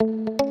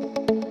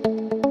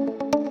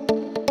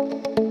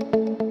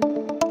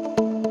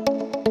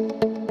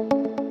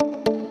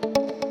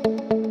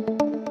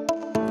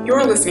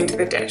You're listening to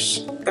The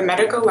Dish, the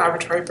Medical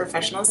Laboratory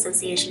Professional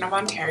Association of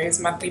Ontario's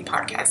monthly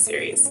podcast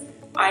series.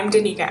 I'm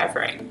Danica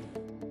Evering.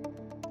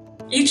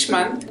 Each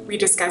month, we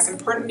discuss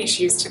important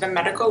issues to the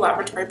medical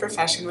laboratory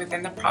profession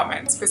within the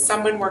province with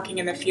someone working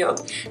in the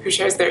field who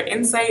shares their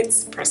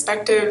insights,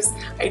 perspectives,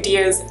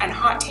 ideas, and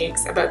hot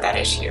takes about that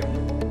issue.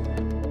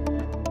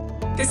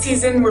 This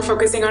season, we're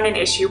focusing on an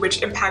issue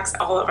which impacts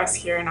all of us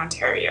here in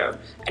Ontario,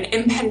 an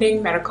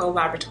impending medical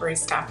laboratory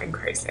staffing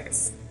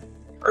crisis.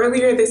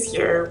 Earlier this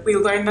year, we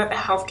learned that the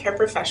healthcare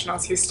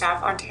professionals who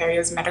staff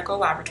Ontario's medical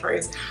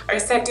laboratories are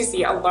set to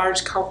see a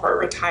large cohort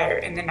retire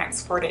in the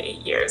next 4 to 8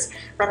 years,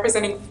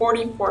 representing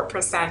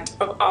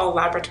 44% of all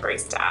laboratory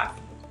staff.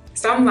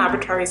 Some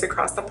laboratories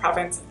across the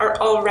province are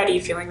already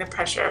feeling the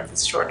pressure of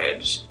this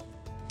shortage.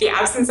 The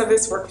absence of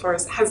this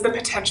workforce has the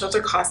potential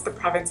to cost the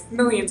province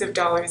millions of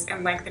dollars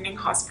in lengthening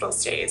hospital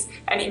stays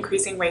and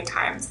increasing wait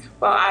times,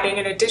 while adding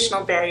an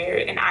additional barrier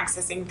in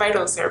accessing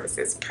vital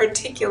services,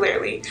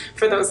 particularly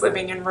for those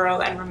living in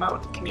rural and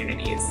remote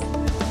communities.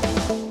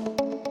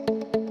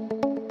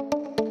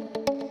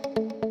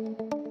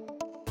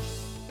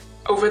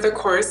 Over the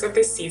course of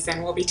this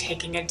season, we'll be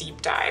taking a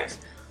deep dive.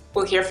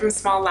 We'll hear from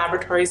small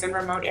laboratories in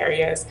remote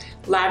areas,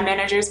 lab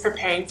managers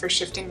preparing for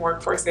shifting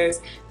workforces,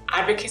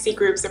 advocacy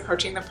groups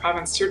approaching the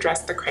province to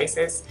address the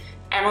crisis,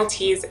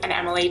 MLTs and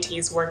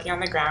MLATs working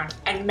on the ground,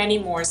 and many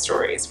more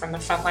stories from the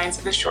front lines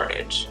of the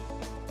shortage.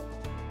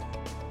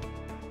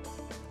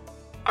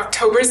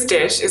 October's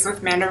Dish is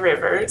with Manda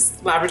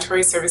Rivers,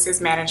 Laboratory Services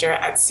Manager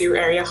at Sault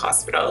Area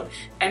Hospital,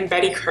 and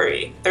Betty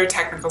Curry, their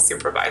Technical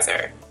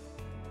Supervisor.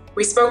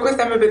 We spoke with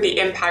them about the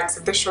impacts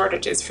of the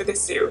shortages for the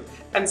Sault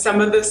and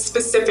some of the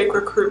specific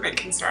recruitment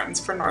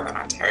concerns for Northern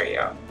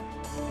Ontario.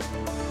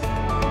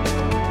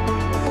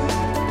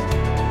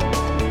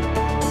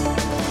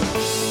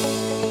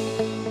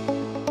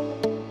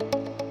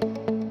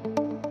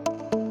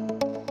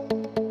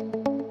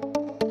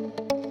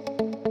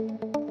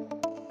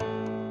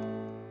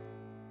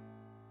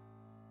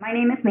 My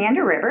name is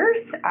Manda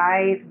Rivers.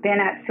 I've been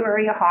at Sault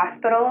Area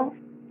Hospital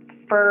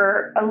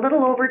for a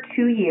little over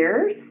 2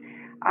 years.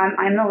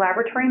 I'm the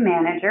laboratory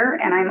manager,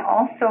 and I'm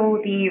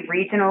also the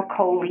regional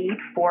co-lead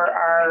for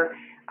our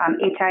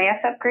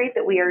HIS upgrade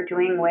that we are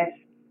doing with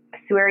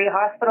Sault Area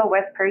Hospital,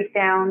 West Parry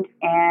Sound,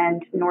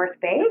 and North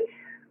Bay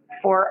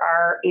for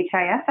our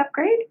HIS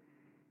upgrade.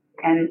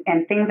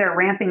 And things are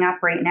ramping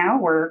up right now.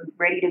 We're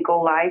ready to go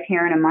live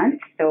here in a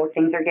month, so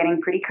things are getting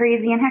pretty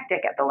crazy and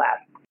hectic at the lab.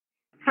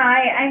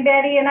 Hi, I'm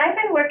Betty, and I've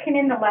been working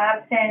in the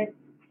lab since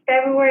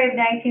February of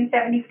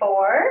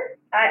 1974.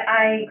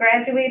 I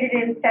graduated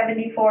in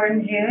 74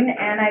 in June,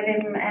 and I've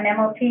been an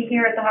MLT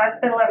here at the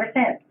hospital ever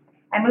since.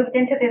 I moved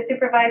into the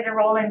supervisor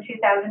role in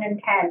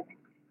 2010,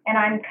 and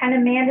I'm kind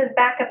of Manda's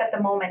backup at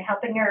the moment,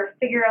 helping her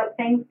figure out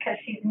things because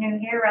she's new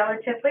here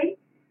relatively.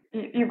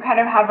 You kind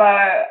of have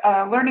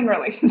a learning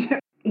relationship.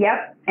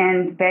 Yep,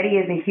 and Betty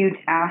is a huge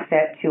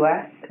asset to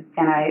us,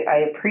 and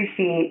I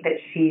appreciate that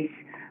she's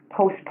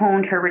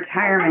postponed her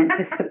retirement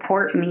to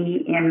support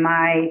me in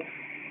my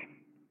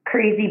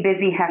crazy,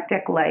 busy,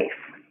 hectic life.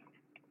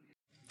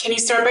 Can you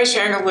start by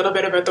sharing a little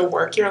bit about the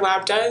work your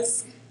lab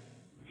does?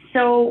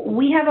 So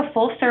we have a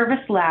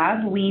full-service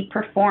lab. We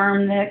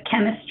perform the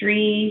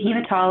chemistry,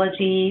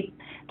 hematology,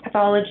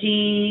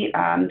 pathology,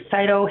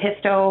 cyto,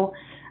 histo,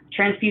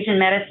 transfusion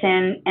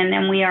medicine, and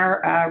then we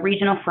are a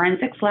regional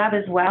forensics lab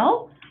as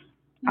well.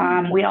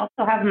 We also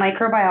have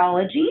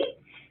microbiology.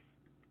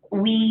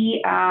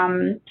 We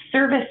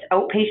service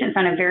outpatients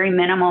on a very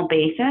minimal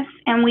basis,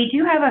 and we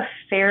do have a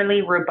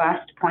fairly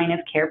robust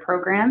point-of-care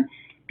program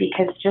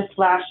because just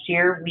last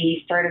year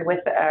we started with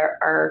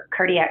our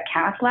cardiac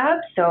cath lab.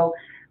 So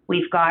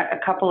we've got a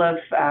couple of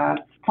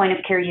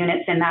point-of-care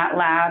units in that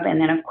lab, and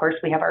then of course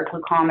we have our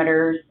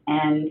glucometers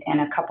and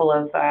a couple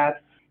of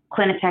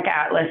Clinitech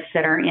Atlas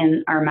that are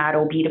in our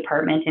MAD-OB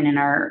department and in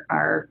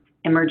our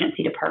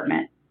emergency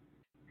department.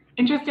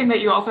 Interesting that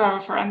you also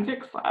have a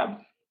forensics lab.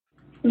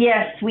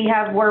 Yes,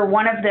 we're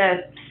one of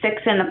the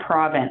 6 in the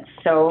province.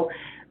 So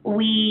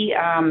we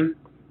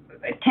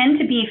tend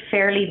to be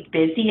fairly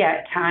busy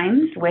at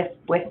times with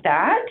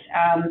that.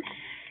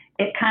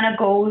 It kind of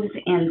goes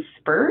in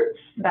spurts,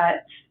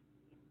 but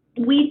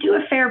we do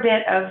a fair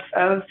bit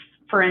of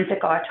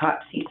forensic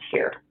autopsies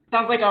here.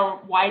 Sounds like a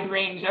wide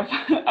range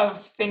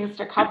of things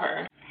to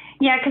cover.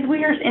 Yeah, because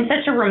we are in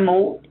such a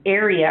remote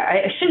area.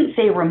 I shouldn't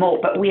say remote,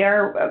 but we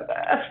are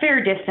a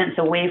fair distance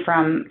away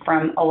from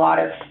a lot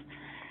of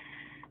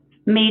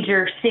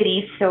major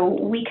cities, so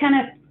we kind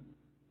of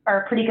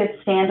are a pretty good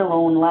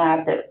standalone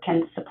lab that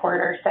can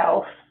support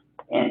ourselves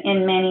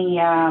in many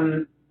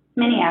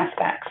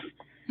aspects.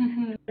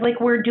 Mm-hmm. Like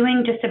we're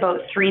doing just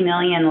about 3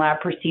 million lab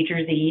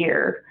procedures a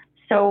year,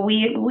 so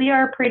we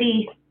are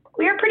pretty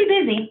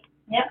busy.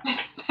 Yep.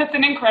 That's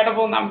an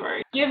incredible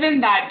number.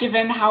 Given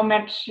how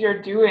much you're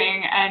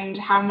doing and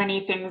how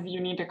many things you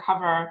need to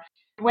cover,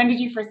 when did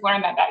you first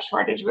learn that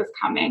shortage was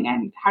coming,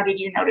 and how did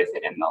you notice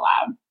it in the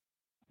lab?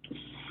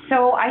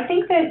 So I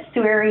think that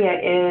Sault Area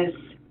is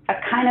a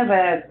kind of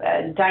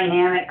a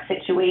dynamic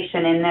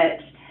situation in that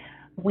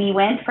We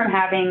went from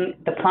having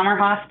the Plummer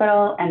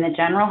Hospital and the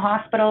General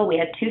Hospital. We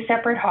had two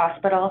separate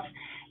hospitals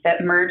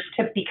that merged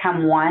to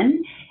become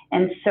one.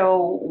 And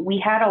so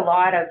we had a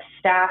lot of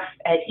staff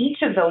at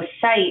each of those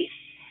sites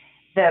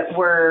that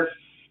were,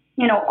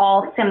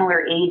 all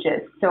similar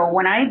ages. So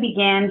when I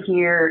began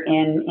here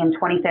in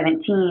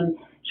 2017,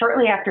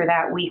 shortly after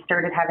that, we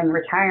started having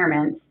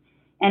retirements,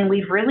 and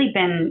we've really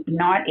been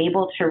not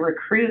able to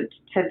recruit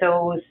to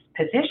those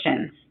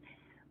positions.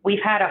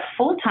 We've had a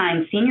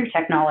full-time senior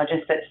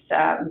technologist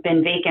that's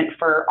been vacant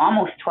for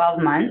almost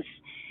 12 months.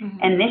 Mm-hmm.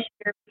 And this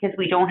year, because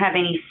we don't have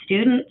any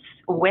students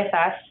with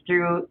us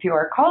through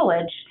our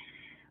college,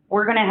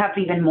 we're going to have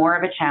even more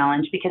of a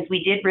challenge because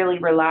we did really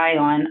rely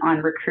on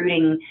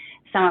recruiting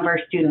some of our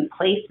student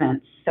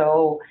placements.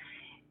 So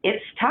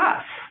it's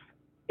tough.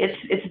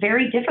 It's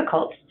very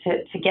difficult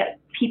to get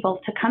people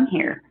to come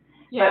here.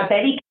 Yeah. But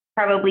Betty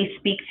can probably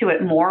speak to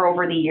it more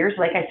over the years.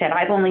 Like I said,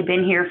 I've only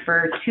been here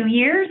for 2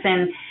 years,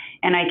 and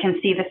I can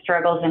see the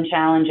struggles and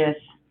challenges.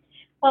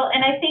 Well,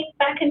 and I think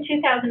back in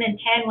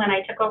 2010 when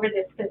I took over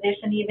this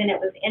position, even it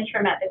was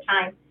interim at the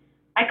time,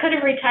 I could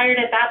have retired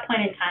at that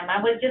point in time.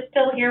 I was just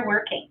still here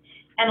working.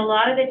 And a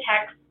lot of the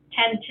techs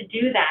tend to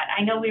do that.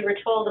 I know we were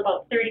told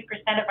about 30%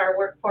 of our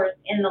workforce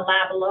in the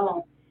lab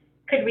alone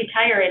could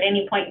retire at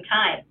any point in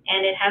time,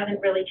 and it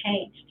hasn't really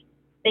changed.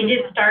 They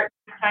did start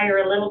to retire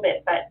a little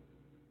bit, but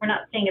we're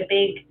not seeing a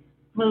big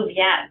move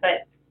yet.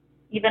 But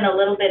even a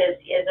little bit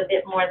is a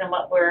bit more than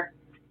what we're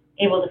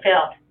able to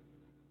fill.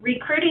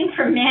 Recruiting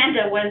for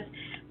Manda was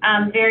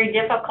very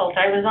difficult.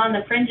 I was on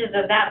the fringes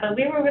of that, but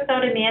we were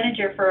without a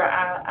manager for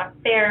a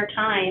fair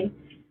time.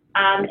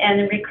 And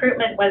the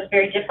recruitment was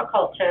very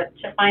difficult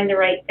to find the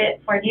right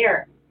fit for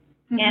here.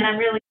 Mm-hmm. And I'm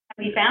really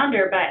glad we found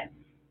her, but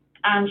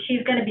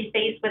she's going to be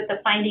faced with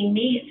the finding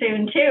me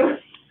soon too.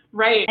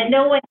 Right. And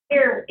no one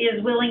here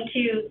is willing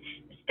to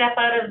step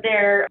out of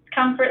their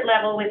comfort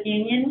level with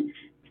union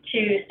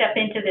to step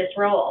into this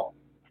role.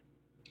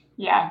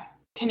 Yeah.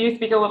 Can you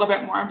speak a little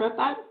bit more about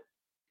that?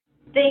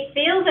 They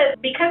feel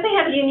that because they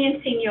have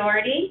union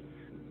seniority,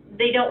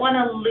 they don't want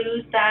to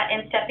lose that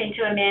and step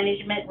into a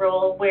management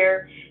role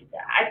where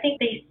I think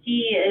they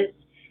see as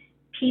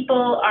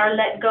people are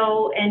let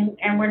go and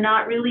we're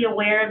not really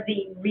aware of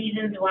the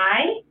reasons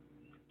why,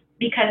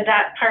 because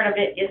that part of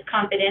it is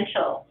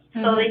confidential.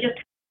 Mm-hmm. So they just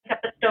pick up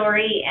a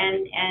story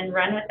and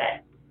run with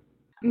it.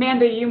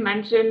 Amanda, you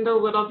mentioned a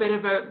little bit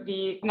about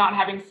the not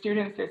having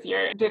students this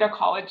year. Did a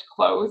college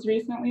close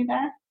recently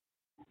there?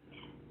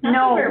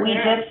 No,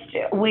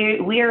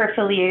 we are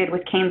affiliated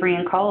with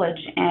Cambrian College,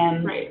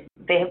 and right.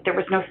 There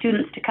was no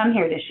students to come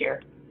here this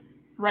year.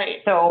 Right.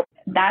 So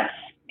that's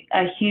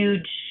a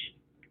huge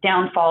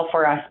downfall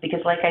for us because,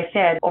 like I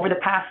said, over the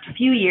past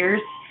few years,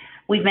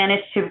 we've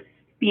managed to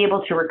be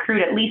able to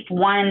recruit at least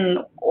one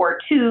or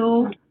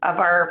two of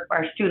our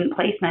student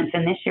placements,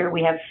 and this year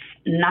we have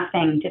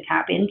nothing to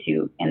tap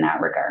into in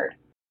that regard.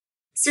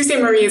 Sault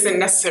Ste. Marie isn't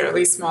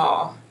necessarily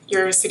small.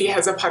 Your city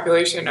has a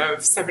population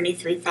of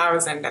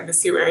 73,000, and the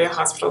Sault Area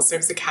Hospital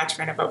serves a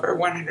catchment of over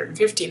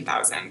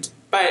 115,000.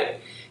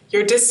 But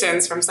your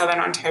distance from Southern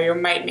Ontario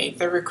might make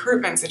the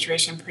recruitment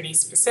situation pretty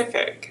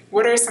specific.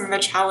 What are some of the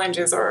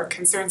challenges or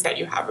concerns that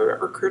you have about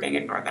recruiting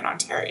in Northern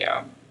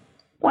Ontario?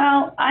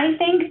 Well, I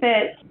think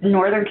that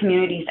northern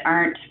communities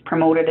aren't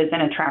promoted as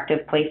an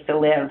attractive place to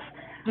live.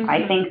 Mm-hmm.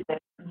 I think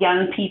that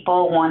young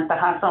people want the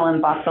hustle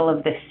and bustle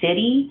of the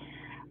city.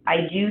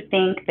 I do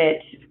think that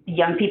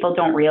young people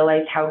don't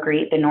realize how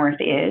great the North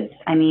is.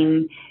 I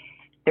mean,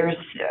 there's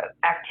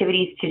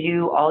activities to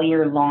do all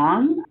year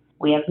long.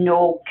 We have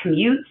no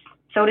commutes,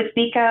 so to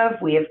speak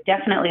of. We have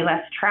definitely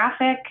less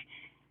traffic.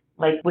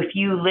 Like if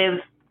you live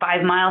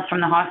 5 miles from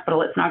the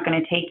hospital, it's not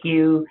going to take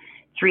you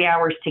 3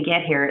 hours to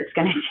get here. It's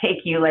going to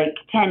take you like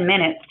 10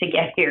 minutes to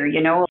get here.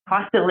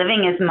 Cost of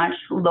living is much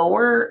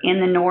lower in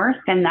the North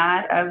than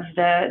that of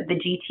the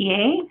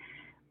GTA,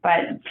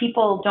 but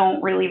people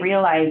don't really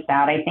realize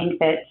that. I think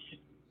that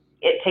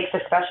it takes a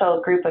special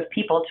group of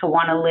people to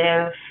want to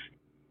live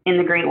in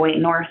the Great White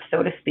North,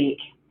 so to speak.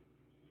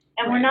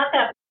 And we're not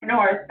that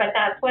north, but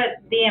that's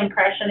what the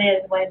impression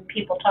is when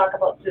people talk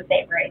about Sault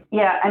Ste. Marie.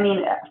 Yeah, I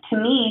mean, to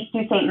me,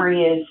 Sault Ste.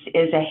 Marie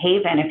is a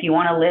haven if you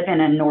want to live in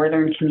a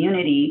northern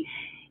community,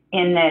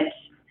 in that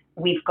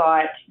we've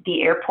got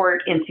the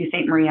airport in Sault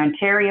Ste. Marie,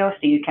 Ontario,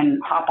 so you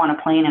can hop on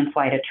a plane and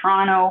fly to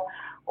Toronto,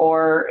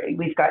 or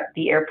we've got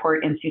the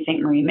airport in Sault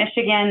Ste. Marie,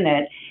 Michigan,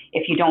 that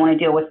if you don't want to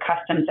deal with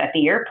customs at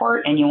the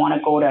airport and you want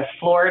to go to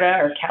Florida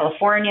or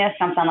California,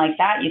 something like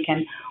that, you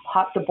can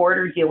hop the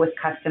border, deal with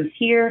customs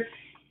here,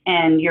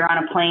 and you're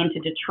on a plane to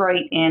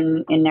Detroit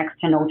in next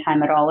to no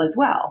time at all as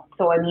well.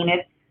 So, I mean,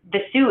 the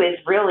Soo is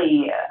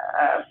really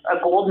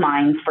a gold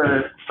mine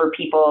for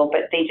people,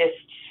 but they just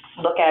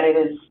look at it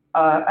as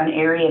an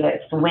area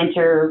that's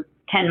winter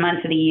 10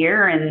 months of the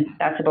year, and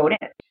that's about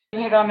it. You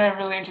hit on a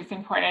really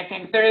interesting point. I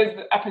think there is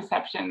a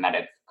perception that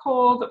it's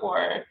cold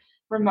or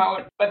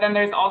remote, but then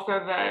there's also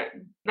the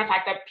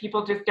fact that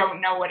people just don't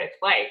know what it's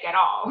like at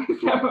all.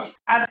 So.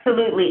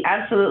 Absolutely,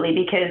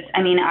 because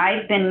I mean,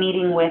 I've been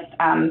meeting with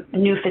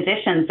new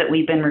physicians that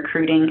we've been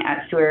recruiting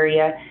at Sault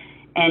Area,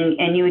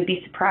 And you would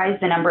be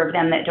surprised the number of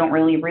them that don't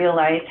really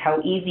realize how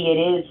easy it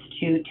is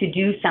to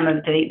do some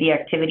of the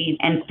activities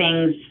and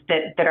things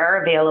that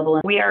are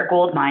available. We are a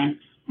gold mine.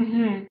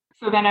 Mm-hmm.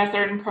 So then a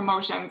certain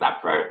promotions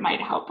effort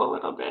might help a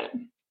little bit.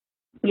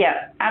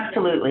 Yeah,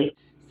 absolutely.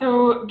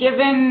 So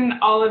given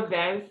all of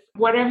this,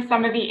 what have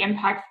some of the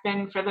impacts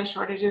been for the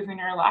shortages in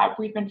your lab?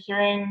 We've been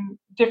hearing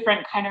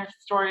different kind of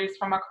stories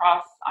from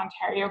across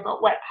Ontario,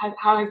 but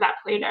how has that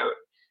played out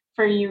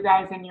for you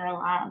guys in your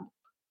lab?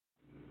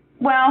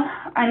 Well,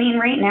 I mean,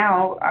 right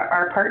now,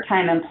 our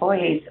part-time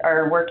employees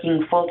are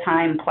working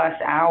full-time plus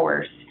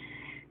hours.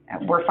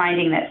 We're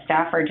finding that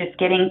staff are just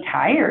getting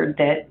tired,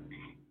 that,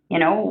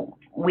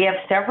 we have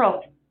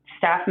several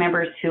staff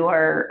members who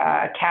are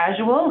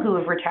casual, who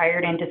have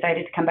retired and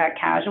decided to come back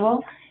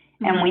casual.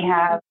 Mm-hmm. And we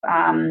have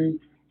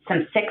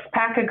some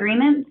six-pack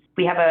agreements.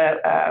 We have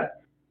a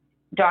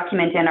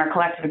document in our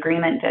collective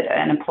agreement that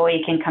an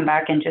employee can come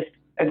back and just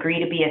agree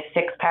to be a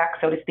six-pack,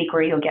 so to speak,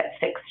 where you'll get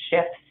 6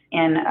 shifts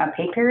in a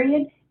pay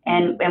period.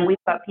 And we've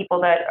got people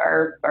that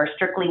are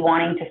strictly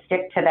wanting to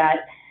stick to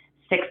that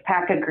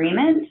 6-pack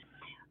agreement.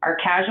 Our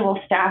casual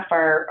staff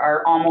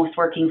are almost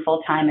working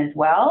full-time as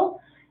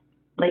well.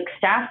 Like,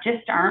 staff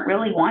just aren't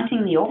really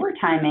wanting the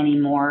overtime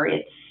anymore.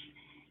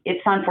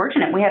 It's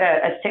unfortunate. We had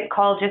a sick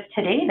call just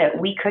today that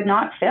we could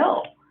not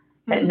fill,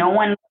 that no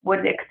one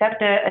would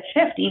accept a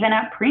shift, even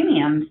at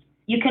premiums.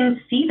 You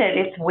can see that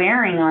it's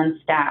wearing on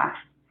staff,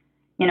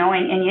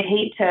 and you'd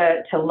hate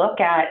to look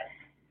at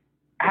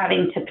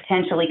having to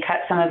potentially cut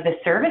some of the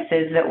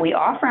services that we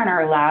offer in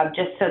our lab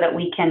just so that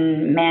we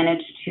can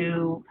manage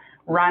to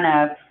run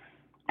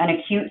an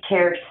acute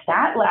care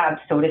stat lab,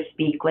 so to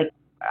speak. Like,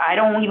 I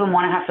don't even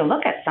want to have to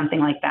look at something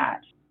like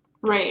that.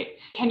 Right.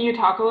 Can you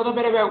talk a little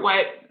bit about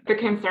what the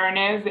concern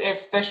is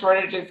if the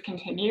shortages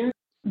continue?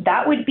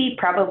 That would be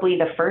probably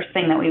the first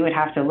thing that we would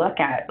have to look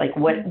at. Like,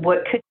 what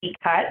could be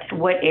cut?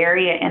 What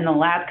area in the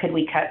lab could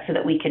we cut so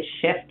that we could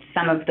shift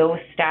some of those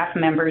staff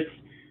members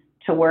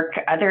to work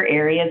other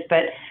areas?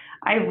 But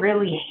I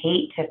really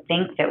hate to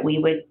think that we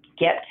would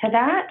get to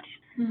that.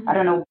 Mm-hmm. I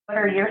don't know. What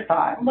are your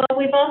thoughts? Well,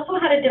 we've also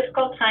had a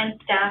difficult time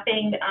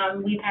staffing.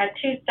 We've had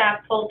 2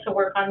 staff pulled to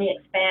work on the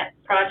Expand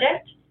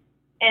project,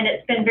 and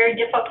it's been very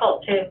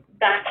difficult to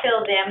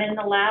backfill them in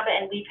the lab,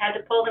 and we've had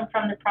to pull them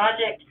from the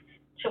project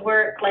to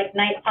work like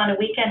nights on a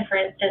weekend, for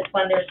instance,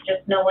 when there's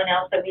just no one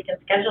else that we can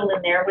schedule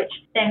in there, which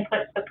then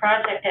puts the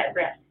project at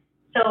risk.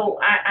 So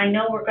I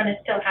know we're going to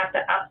still have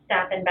to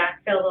up-staff and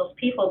backfill those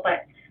people,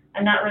 but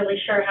I'm not really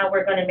sure how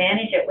we're going to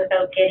manage it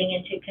without getting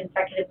into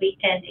consecutive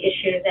weekend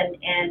issues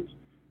and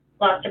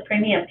lots of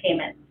premium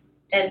payments,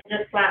 and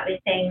just flatly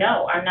saying,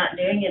 no, I'm not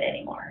doing it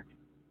anymore.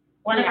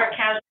 One of our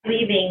cows is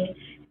leaving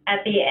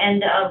at the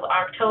end of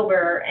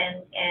October,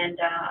 and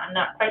I'm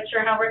not quite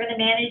sure how we're going to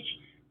manage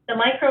the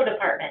micro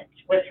department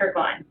with her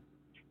gone.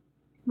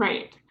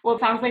 Right. Well,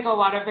 it sounds like a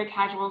lot of the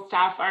casual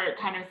staff are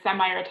kind of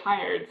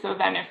semi-retired, so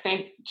then if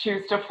they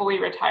choose to fully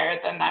retire,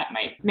 then that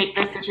might make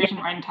the situation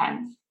more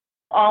intense.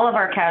 All of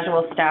our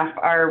casual staff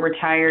are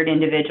retired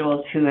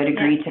individuals who had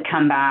agreed to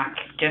come back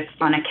just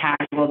on a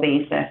casual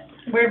basis.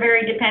 We're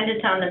very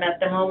dependent on them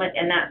at the moment,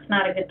 and that's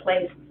not a good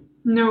place.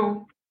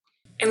 No.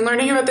 In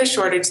learning about the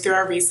shortage through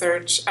our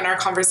research and our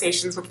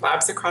conversations with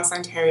labs across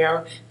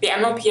Ontario, the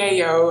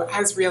MLPAO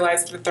has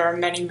realized that there are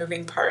many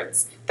moving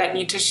parts that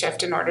need to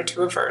shift in order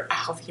to avert a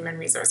health human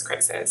resource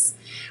crisis.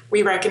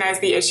 We recognize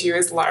the issue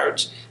is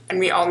large, and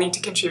we all need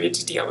to contribute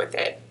to deal with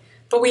it.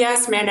 But we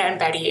asked Amanda and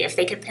Betty if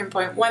they could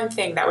pinpoint one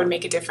thing that would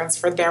make a difference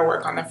for their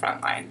work on the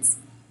front lines.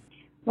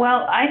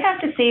 Well, I'd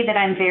have to say that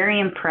I'm very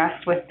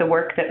impressed with the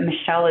work that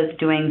Michelle is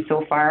doing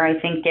so far. I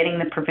think getting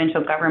the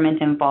provincial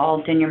government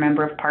involved in your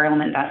member of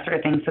parliament, that sort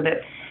of thing, so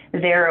that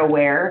they're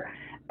aware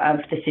of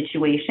the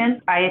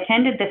situation. I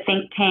attended the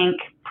think tank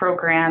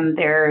program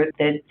there,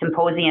 the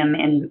symposium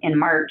in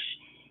March,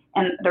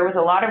 and there was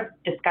a lot of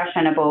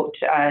discussion about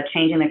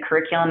changing the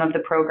curriculum of the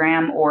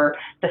program or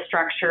the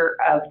structure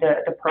of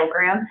the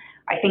program.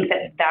 I think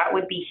that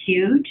would be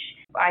huge.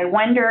 I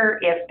wonder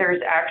if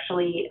there's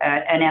actually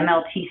an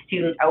MLT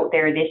student out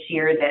there this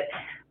year that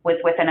was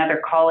with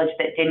another college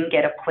that didn't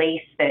get a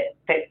place that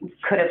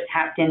could have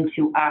tapped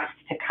into us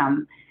to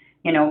come,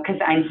 because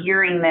I'm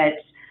hearing that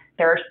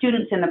there are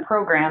students in the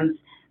programs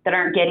that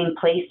aren't getting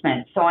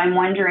placement. So I'm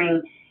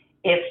wondering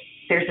if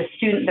there's a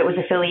student that was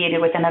affiliated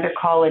with another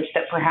college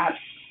that perhaps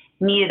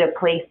needed a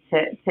place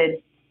to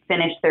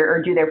finish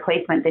or do their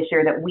placement this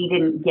year that we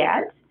didn't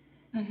get.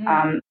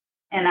 Mm-hmm.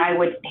 And I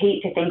would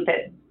hate to think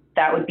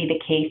that would be the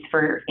case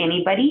for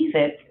anybody,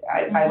 that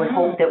I would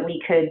hope that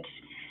we could,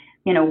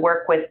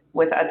 work with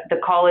the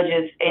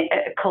colleges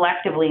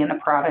collectively in the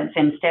province,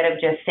 instead of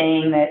just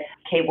saying that,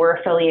 okay, we're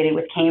affiliated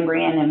with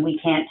Cambrian and we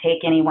can't take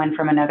anyone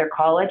from another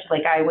college.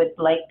 Like, I would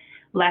like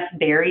less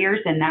barriers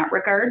in that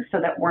regard so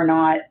that we're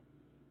not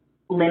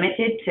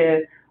limited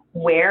to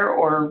where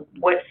or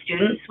what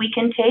students we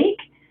can take.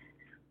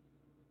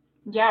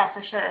 Yeah,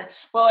 for sure.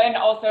 Well, and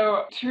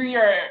also to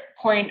your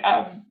point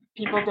of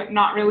people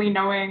not really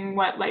knowing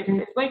what life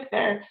is like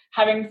there,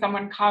 having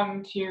someone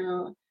come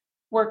to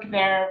work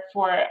there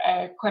for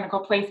a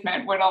clinical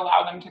placement would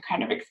allow them to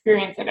kind of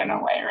experience it in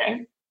a way,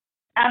 right?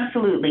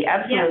 Absolutely.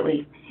 Yeah.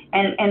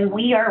 And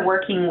we are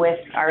working with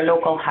our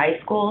local high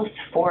schools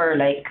for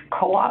like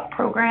co-op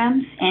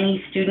programs.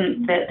 Any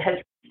student that has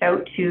reached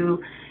out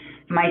to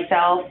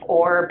myself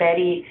or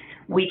Betty,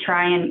 we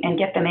try and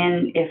get them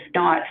in, if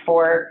not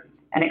for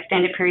an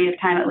extended period of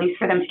time, at least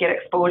for them to get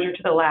exposure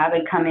to the lab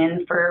and come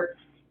in for,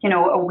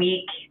 a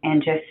week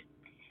and just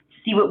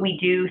see what we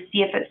do,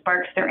 see if it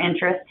sparks their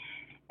interest.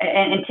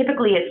 And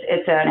typically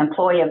it's an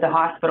employee of the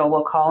hospital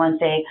will call and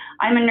say,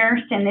 I'm a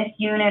nurse in this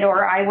unit,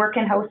 or I work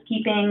in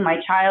housekeeping.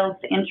 My child's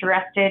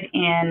interested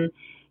in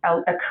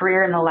a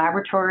career in the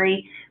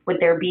laboratory. Would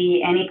there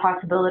be any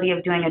possibility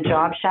of doing a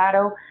job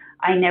shadow?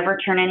 I never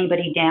turn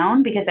anybody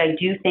down, because I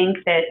do think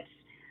that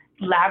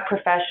lab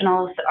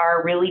professionals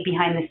are really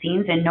behind the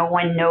scenes and no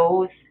one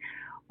knows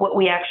what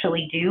we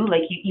actually do.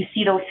 Like you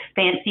see those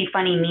fancy,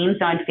 funny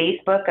memes on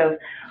Facebook of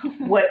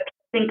what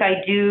think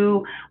I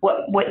do,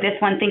 what this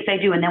one thinks I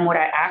do, and then what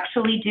I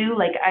actually do.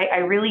 Like I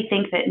really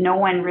think that no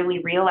one really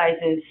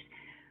realizes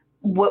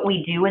what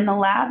we do in the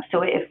lab.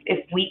 So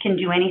if we can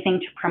do anything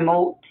to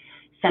promote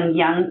some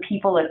young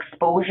people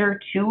exposure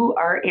to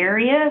our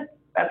area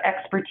of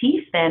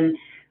expertise, then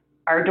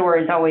our door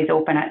is always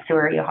open at Sault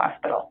Area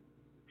Hospital.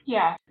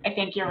 Yeah, I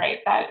think you're right.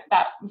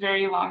 That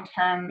very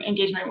long-term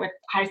engagement with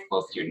high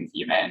school students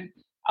even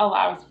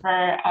allows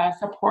for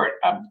support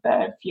of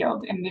the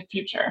field in the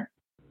future.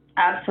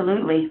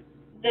 Absolutely.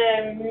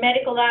 The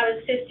medical lab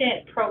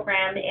assistant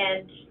program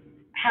and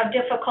how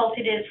difficult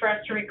it is for us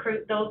to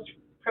recruit those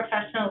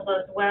professionals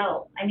as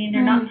well. I mean,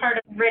 they're not part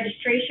of the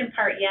registration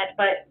part yet,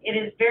 but it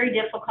is very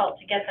difficult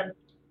to get them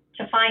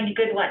to find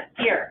good ones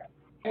here.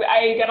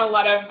 I get a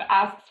lot of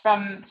asks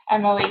from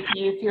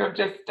MLAPs who have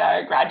just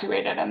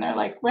graduated, and they're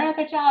like, where are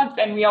the jobs?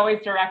 And we always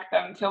direct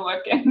them to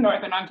look in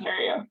Northern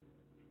Ontario.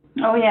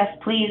 Oh, yes,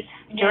 please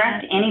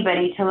direct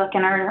anybody to look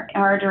in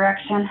our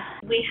direction.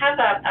 We have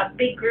a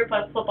big group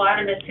of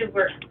phlebotomists who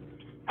work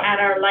at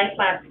our Life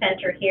Lab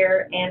Center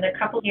here, and a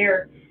couple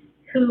here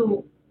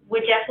who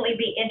would definitely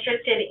be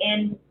interested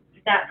in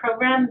that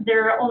program.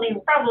 Their only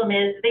problem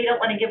is they don't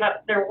want to give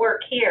up their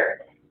work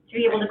here to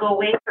be able to go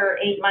away for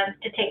 8 months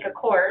to take a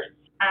course,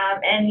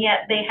 and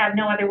yet they have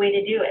no other way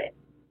to do it.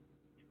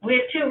 We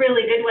have two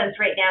really good ones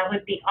right now who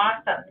would be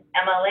awesome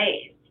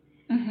MLAs,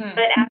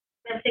 but asking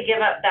them to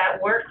give up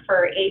that work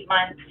for 8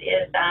 months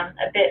is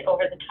a bit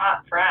over the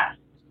top for us.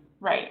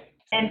 Right.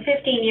 And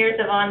 15 years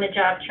of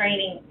on-the-job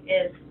training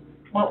is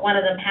what one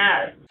of them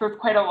has. So it's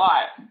quite a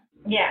lot.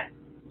 Yeah.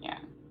 Yeah.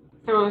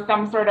 So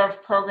some sort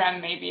of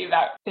program maybe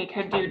that they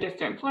could do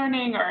distance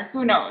learning, or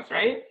who knows,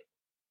 right?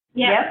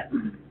 Yeah.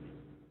 Yep.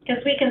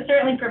 Because we can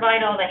certainly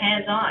provide all the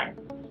hands-on.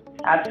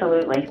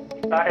 Absolutely.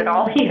 Got it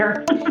all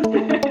here.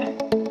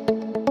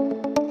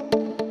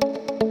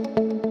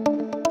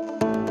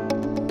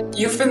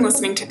 You've been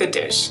listening to The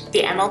Dish,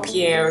 the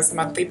MLPAO's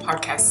monthly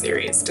podcast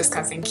series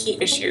discussing key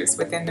issues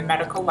within the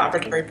medical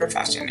laboratory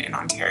profession in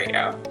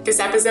Ontario. This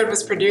episode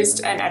was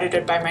produced and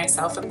edited by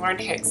myself and Lauren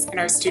Hicks in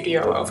our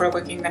studio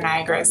overlooking the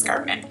Niagara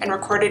Escarpment and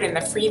recorded in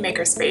the free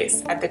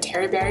makerspace at the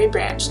Terryberry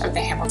branch of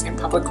the Hamilton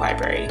Public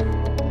Library.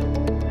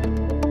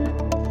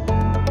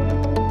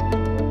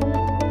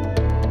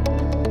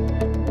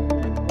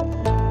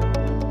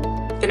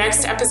 The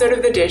next episode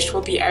of The Dish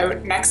will be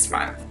out next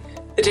month.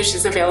 The Dish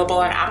is available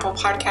on Apple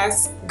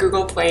Podcasts,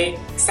 Google Play,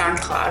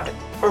 SoundCloud,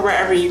 or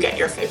wherever you get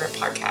your favorite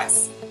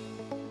podcasts.